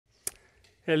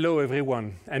Hello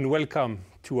everyone and welcome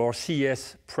to our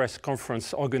CES press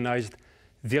conference organized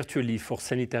virtually for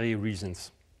sanitary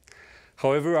reasons.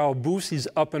 However, our booth is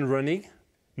up and running,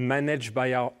 managed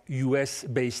by our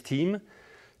US-based team,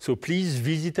 so please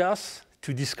visit us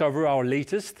to discover our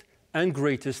latest and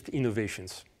greatest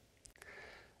innovations.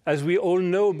 As we all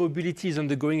know, mobility is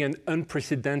undergoing an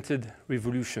unprecedented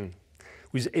revolution.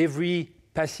 With every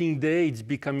passing day, it's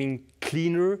becoming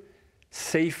cleaner,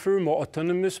 safer, more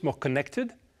autonomous, more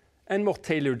connected, and more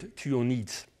tailored to your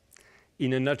needs.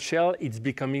 In a nutshell, it's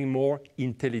becoming more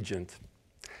intelligent.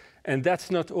 And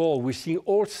that's not all. We're seeing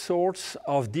all sorts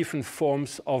of different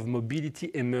forms of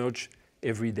mobility emerge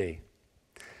every day.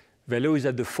 Valeo is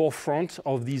at the forefront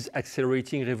of these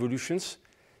accelerating revolutions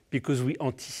because we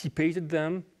anticipated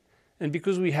them and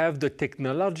because we have the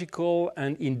technological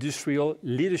and industrial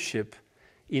leadership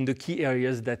in the key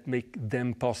areas that make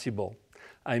them possible.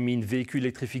 I mean vehicle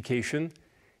electrification,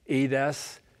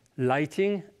 ADAS,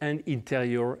 lighting, and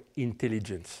interior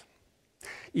intelligence.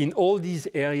 In all these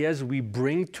areas, we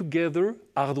bring together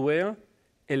hardware,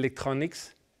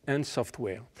 electronics, and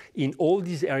software. In all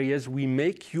these areas, we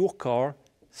make your car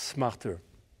smarter.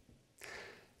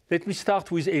 Let me start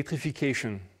with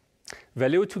electrification.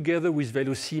 Valeo, together with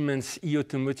Valeo Siemens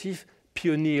e-automotive,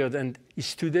 pioneered and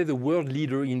is today the world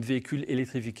leader in vehicle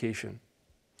electrification.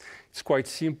 It's quite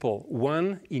simple.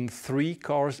 1 in 3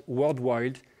 cars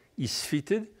worldwide is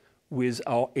fitted with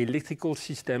our electrical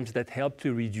systems that help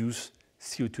to reduce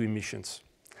CO2 emissions.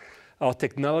 Our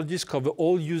technologies cover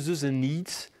all users and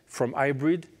needs, from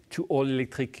hybrid to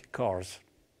all-electric cars.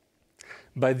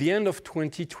 By the end of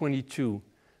 2022,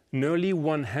 nearly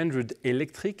 100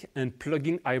 electric and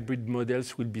plug-in hybrid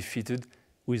models will be fitted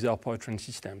with our powertrain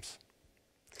systems.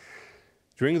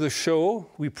 During the show,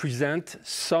 we present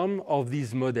some of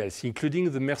these models,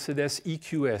 including the Mercedes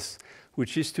EQS,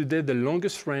 which is today the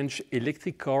longest-range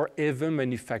electric car ever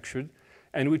manufactured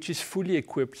and which is fully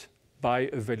equipped by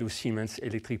a Valeo Siemens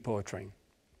electric powertrain.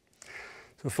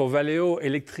 So for Valeo,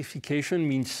 electrification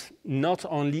means not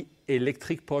only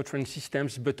electric powertrain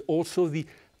systems, but also the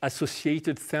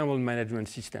associated thermal management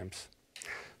systems.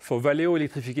 For Valeo,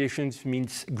 electrification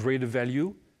means greater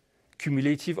value.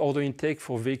 Cumulative order intake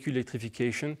for vehicle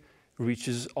electrification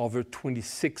reaches over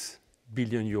 26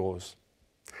 billion euros.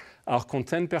 Our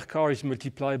content per car is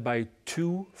multiplied by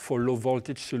 2 for low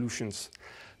voltage solutions,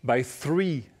 by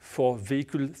 3 for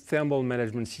vehicle thermal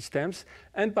management systems,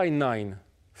 and by 9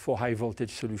 for high voltage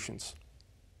solutions.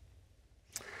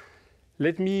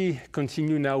 Let me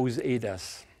continue now with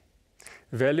ADAS.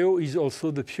 Valeo is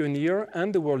also the pioneer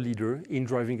and the world leader in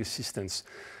driving assistance.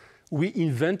 We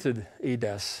invented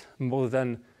ADAS more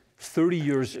than 30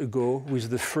 years ago with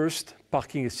the first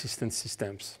parking assistance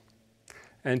systems.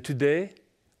 And today,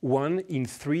 1 in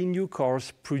 3 new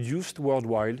cars produced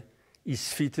worldwide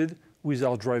is fitted with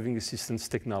our driving assistance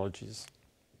technologies.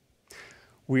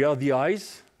 We are the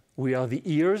eyes, we are the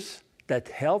ears that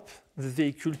help the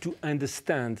vehicle to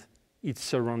understand its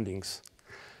surroundings.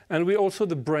 And we're also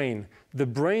the brain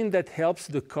that helps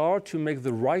the car to make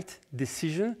the right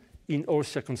decision in all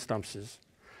circumstances.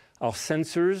 Our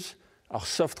sensors, our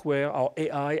software, our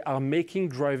AI are making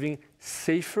driving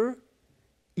safer,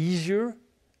 easier,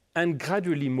 and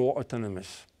gradually more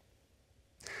autonomous.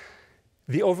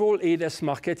 The overall ADAS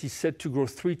market is set to grow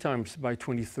 3 times by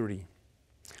 2030.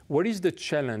 What is the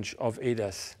challenge of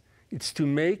ADAS? It's to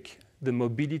make the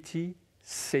mobility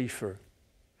safer.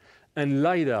 And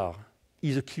LiDAR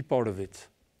is a key part of it.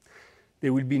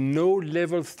 There will be no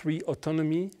level 3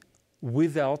 autonomy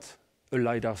without a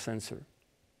LiDAR sensor.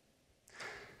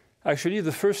 Actually,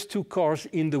 the first 2 cars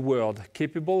in the world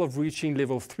capable of reaching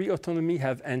level 3 autonomy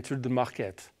have entered the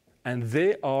market, and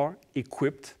they are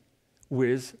equipped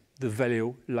with the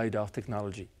Valeo LiDAR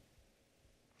technology.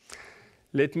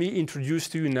 Let me introduce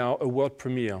to you now a world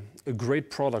premiere, a great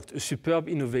product, a superb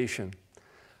innovation,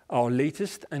 our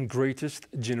latest and greatest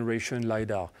generation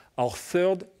LiDAR, our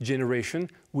 3rd generation,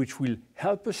 which will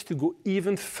help us to go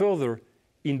even further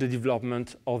in the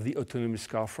development of the autonomous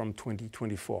car from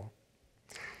 2024.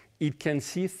 It can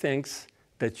see things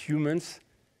that humans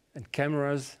and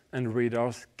cameras and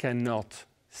radars cannot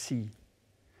see.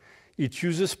 It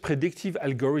uses predictive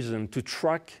algorithms to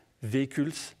track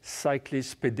vehicles,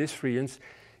 cyclists, pedestrians,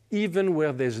 even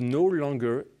where there's no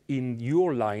longer in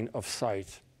your line of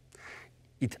sight.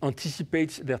 It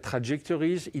anticipates their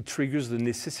trajectories, it triggers the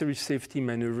necessary safety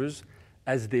maneuvers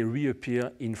as they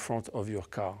reappear in front of your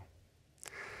car.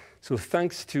 So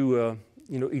thanks to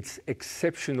its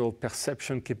exceptional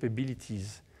perception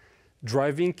capabilities,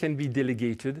 driving can be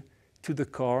delegated to the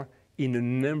car in a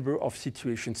number of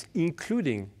situations,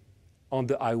 including on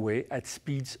the highway at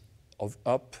speeds of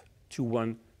up to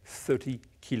 130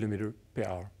 km per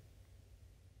hour.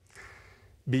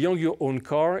 Beyond your own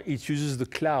car, it uses the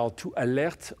cloud to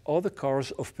alert other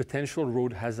cars of potential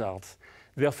road hazards,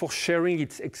 therefore sharing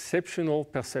its exceptional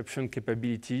perception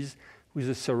capabilities with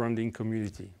the surrounding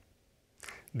community.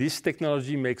 This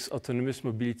technology makes autonomous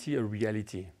mobility a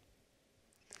reality.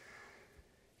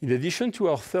 In addition to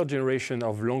our third generation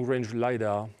of long-range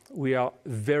LiDAR, we are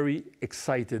very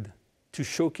excited to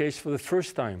showcase for the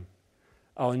first time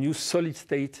our new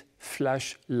solid-state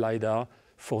flash LiDAR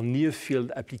for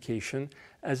near-field application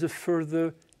as a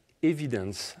further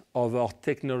evidence of our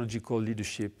technological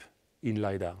leadership in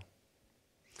LiDAR.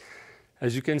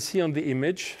 As you can see on the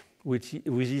image, with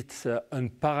its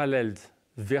unparalleled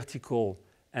vertical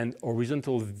and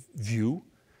horizontal view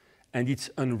and its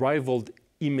unrivaled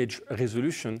image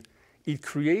resolution, it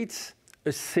creates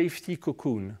a safety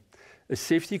cocoon for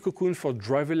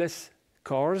driverless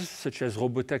cars such as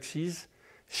robotaxis,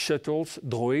 shuttles,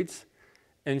 droids,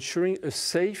 ensuring a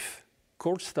safe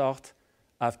cold start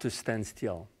after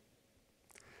standstill.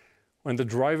 When the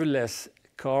driverless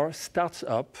car starts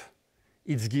up,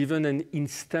 it's given an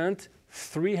instant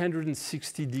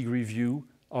 360-degree view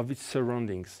of its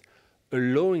surroundings,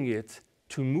 allowing it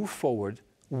to move forward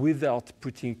without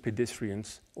putting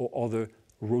pedestrians or other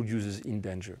road users in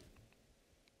danger.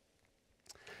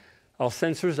 Our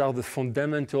sensors are the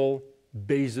fundamental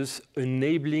basis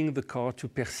enabling the car to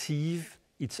perceive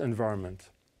its environment.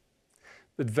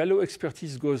 But Valeo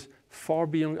expertise goes far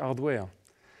beyond hardware.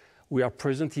 We are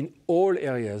present in all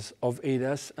areas of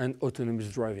ADAS and autonomous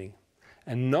driving.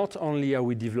 And not only are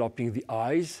we developing the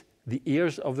eyes, the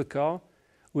ears of the car,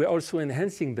 we are also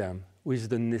enhancing them with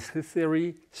the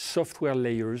necessary software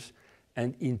layers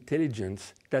and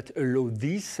intelligence that allow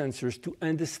these sensors to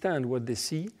understand what they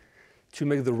see, to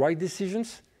make the right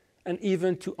decisions, and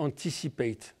even to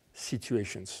anticipate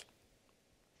situations.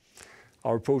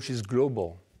 Our approach is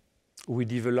global. We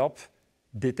develop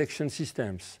detection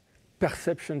systems,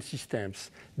 perception systems,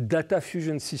 data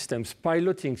fusion systems,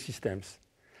 piloting systems,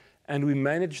 and we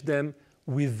manage them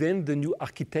within the new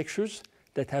architectures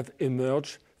that have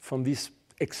emerged from this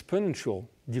exponential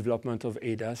development of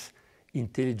ADAS,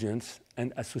 intelligence,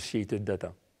 and associated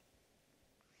data.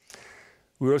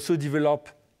 We also develop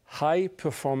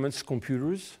high-performance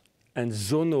computers and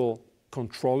zonal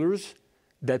controllers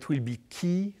that will be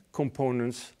key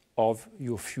components of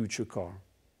your future car.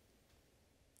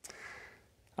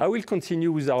 I will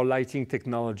continue with our lighting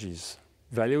technologies.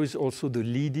 Valeo is also the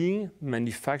leading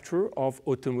manufacturer of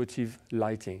automotive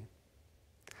lighting.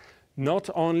 Not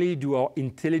only do our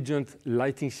intelligent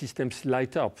lighting systems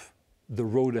light up the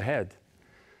road ahead,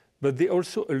 but they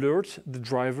also alert the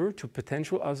driver to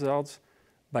potential hazards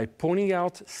by pointing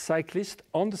out cyclists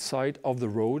on the side of the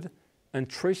road and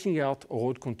tracing out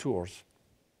road contours.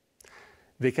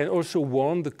 They can also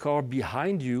warn the car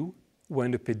behind you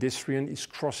when a pedestrian is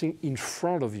crossing in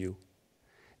front of you.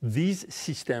 These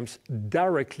systems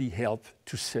directly help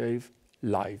to save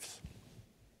lives.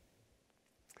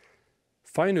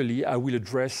 Finally, I will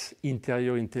address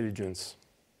interior intelligence.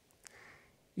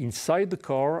 Inside the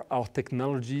car, our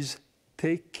technologies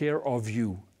take care of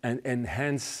you and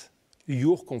enhance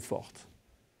your comfort.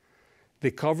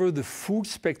 They cover the full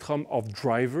spectrum of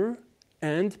driver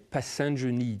and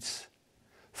passenger needs,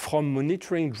 from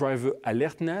monitoring driver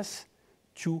alertness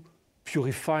to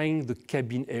purifying the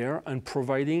cabin air and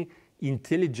providing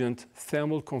intelligent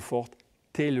thermal comfort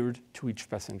tailored to each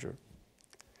passenger.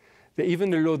 They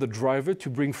even allow the driver to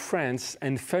bring friends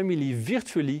and family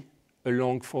virtually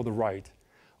along for the ride,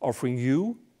 offering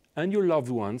you and your loved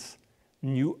ones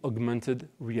new augmented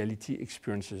reality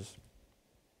experiences.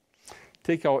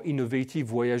 Take our innovative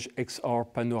Voyage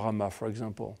XR Panorama, for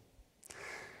example.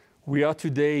 We are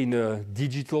today in a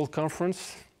digital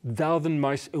conference, 1,000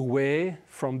 miles away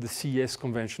from the CES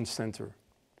Convention Center.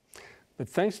 But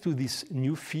thanks to this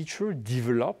new feature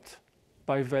developed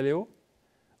by Valeo,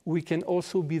 we can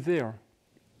also be there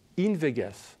in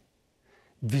Vegas,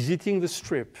 visiting the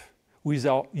Strip with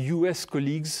our US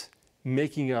colleagues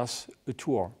making us a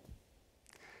tour.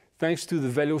 Thanks to the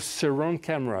Valeo surround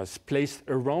cameras placed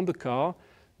around the car,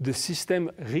 the system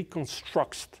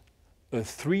reconstructs a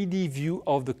 3D view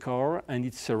of the car and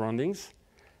its surroundings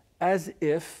as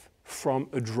if from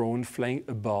a drone flying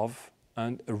above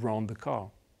and around the car.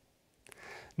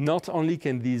 Not only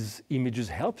can these images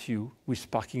help you with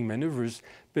parking maneuvers,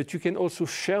 but you can also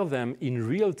share them in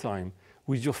real time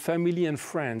with your family and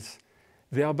friends,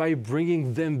 thereby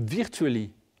bringing them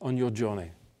virtually on your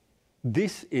journey.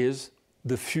 This is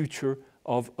the future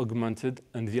of augmented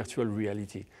and virtual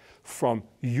reality. From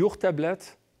your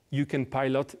tablet, you can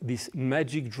pilot this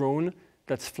magic drone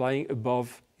that's flying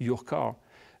above your car.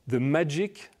 the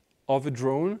magic of a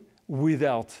drone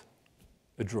without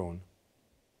a drone.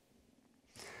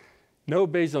 Now,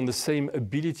 based on the same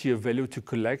ability of Valeo to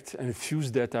collect and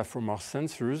fuse data from our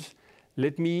sensors,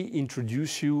 let me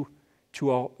introduce you to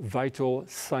our vital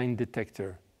sign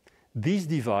detector. This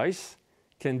device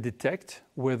can detect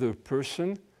whether a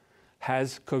person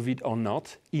has COVID or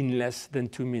not in less than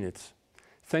 2 minutes,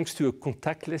 thanks to a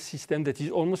contactless system that is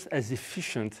almost as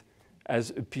efficient as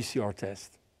a PCR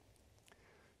test.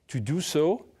 To do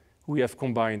so, we have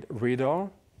combined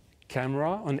radar,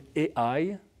 camera, and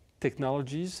AI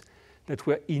technologies that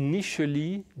were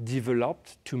initially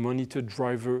developed to monitor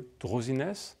driver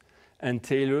drowsiness and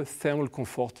tailor thermal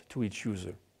comfort to each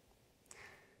user.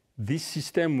 This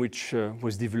system, which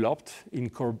was developed in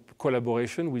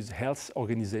collaboration with health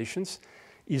organizations,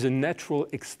 is a natural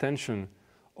extension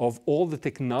of all the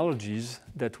technologies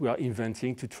that we are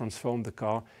inventing to transform the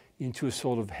car into a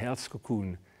sort of health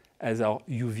cocoon as our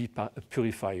UV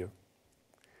purifier.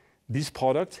 This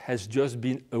product has just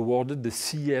been awarded the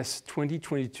CES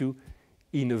 2022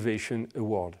 Innovation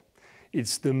Award.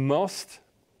 It's the most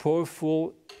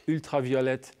powerful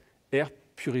ultraviolet air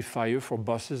purifier for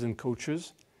buses and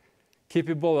coaches,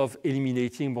 capable of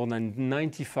eliminating more than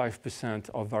 95%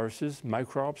 of viruses,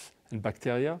 microbes, and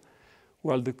bacteria,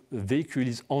 while the vehicle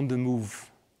is on the move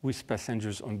with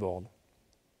passengers on board.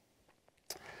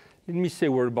 Let me say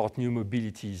a word about new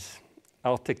mobilities.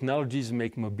 Our technologies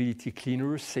make mobility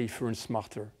cleaner, safer, and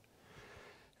smarter.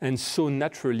 And so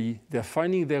naturally, they're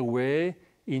finding their way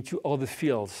into other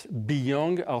fields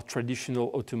beyond our traditional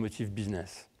automotive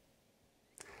business.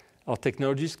 Our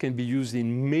technologies can be used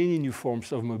in many new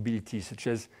forms of mobility, such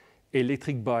as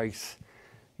electric bikes,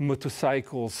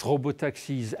 motorcycles,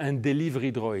 robotaxis, and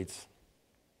delivery droids.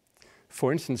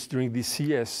 For instance, during the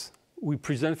CES, we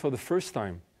present for the first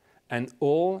time an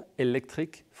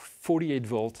all-electric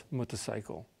 48-volt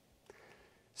motorcycle.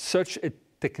 Such a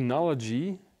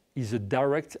technology is a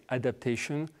direct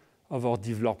adaptation of our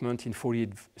development in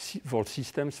 48-volt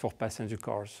systems for passenger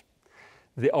cars.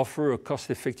 They offer a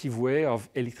cost-effective way of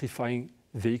electrifying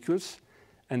vehicles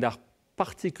and are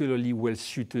particularly well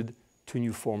suited to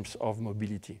new forms of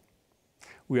mobility.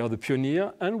 We are the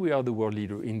pioneer and we are the world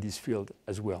leader in this field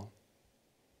as well.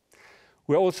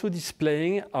 We are also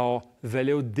displaying our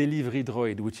Valeo delivery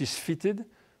droid, which is fitted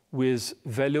with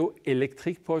Valeo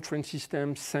electric powertrain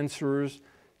systems, sensors,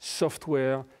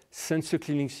 software, sensor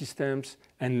cleaning systems,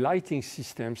 and lighting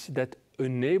systems that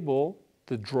enable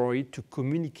the droid to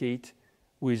communicate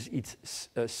with its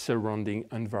surrounding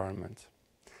environment.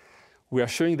 We are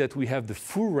showing that we have the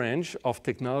full range of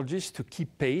technologies to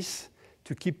keep pace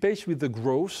with the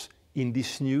growth in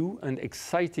this new and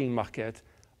exciting market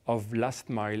of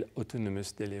last-mile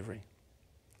autonomous delivery.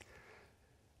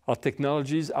 Our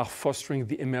technologies are fostering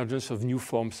the emergence of new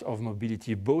forms of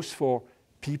mobility, both for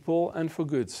people and for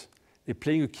goods. They're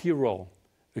playing a key role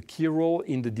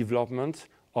in the development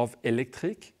of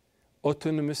electric,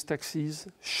 autonomous taxis,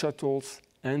 shuttles,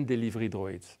 and delivery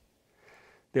droids.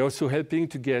 They're also helping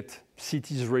to get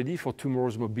cities ready for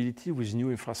tomorrow's mobility with new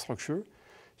infrastructure,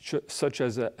 such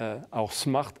as our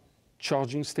smart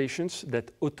charging stations that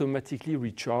automatically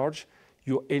recharge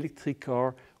your electric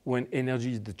car when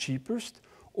energy is the cheapest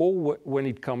or when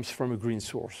it comes from a green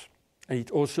source. And it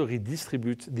also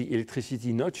redistributes the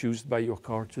electricity not used by your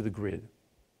car to the grid.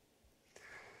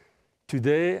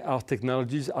 Today, our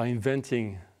technologies are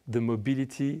inventing the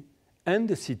mobility and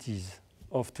the cities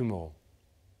of tomorrow.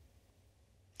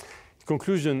 In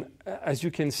conclusion, as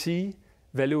you can see,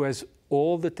 Valeo has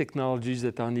all the technologies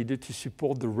that are needed to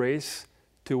support the race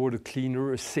toward a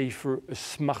cleaner, a safer, a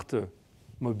smarter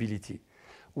mobility,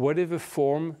 whatever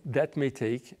form that may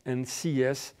take, and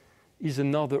CES is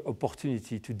another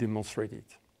opportunity to demonstrate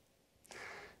it.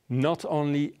 Not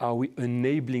only are we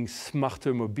enabling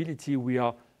smarter mobility, we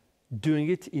are doing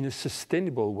it in a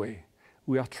sustainable way.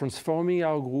 We are transforming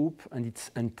our group and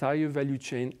its entire value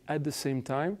chain at the same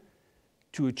time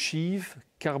to achieve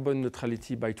carbon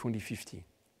neutrality by 2050.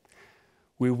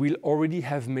 We will already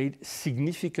have made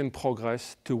significant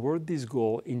progress toward this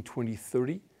goal in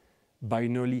 2030 by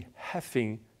nearly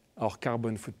halving our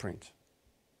carbon footprint.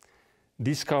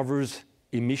 This covers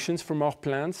emissions from our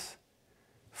plants,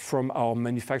 from our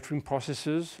manufacturing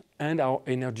processes and our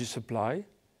energy supply,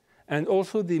 and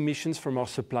also the emissions from our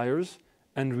suppliers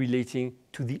and relating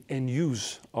to the end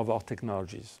use of our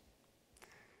technologies.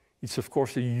 It's of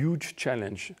course a huge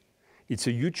challenge. It's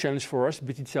a huge challenge for us,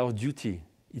 but it's our duty.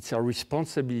 It's our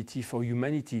responsibility for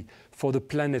humanity, for the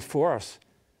planet, for us,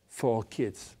 for our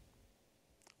kids.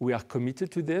 We are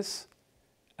committed to this,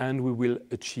 and we will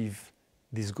achieve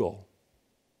this goal.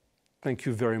 Thank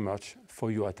you very much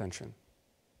for your attention.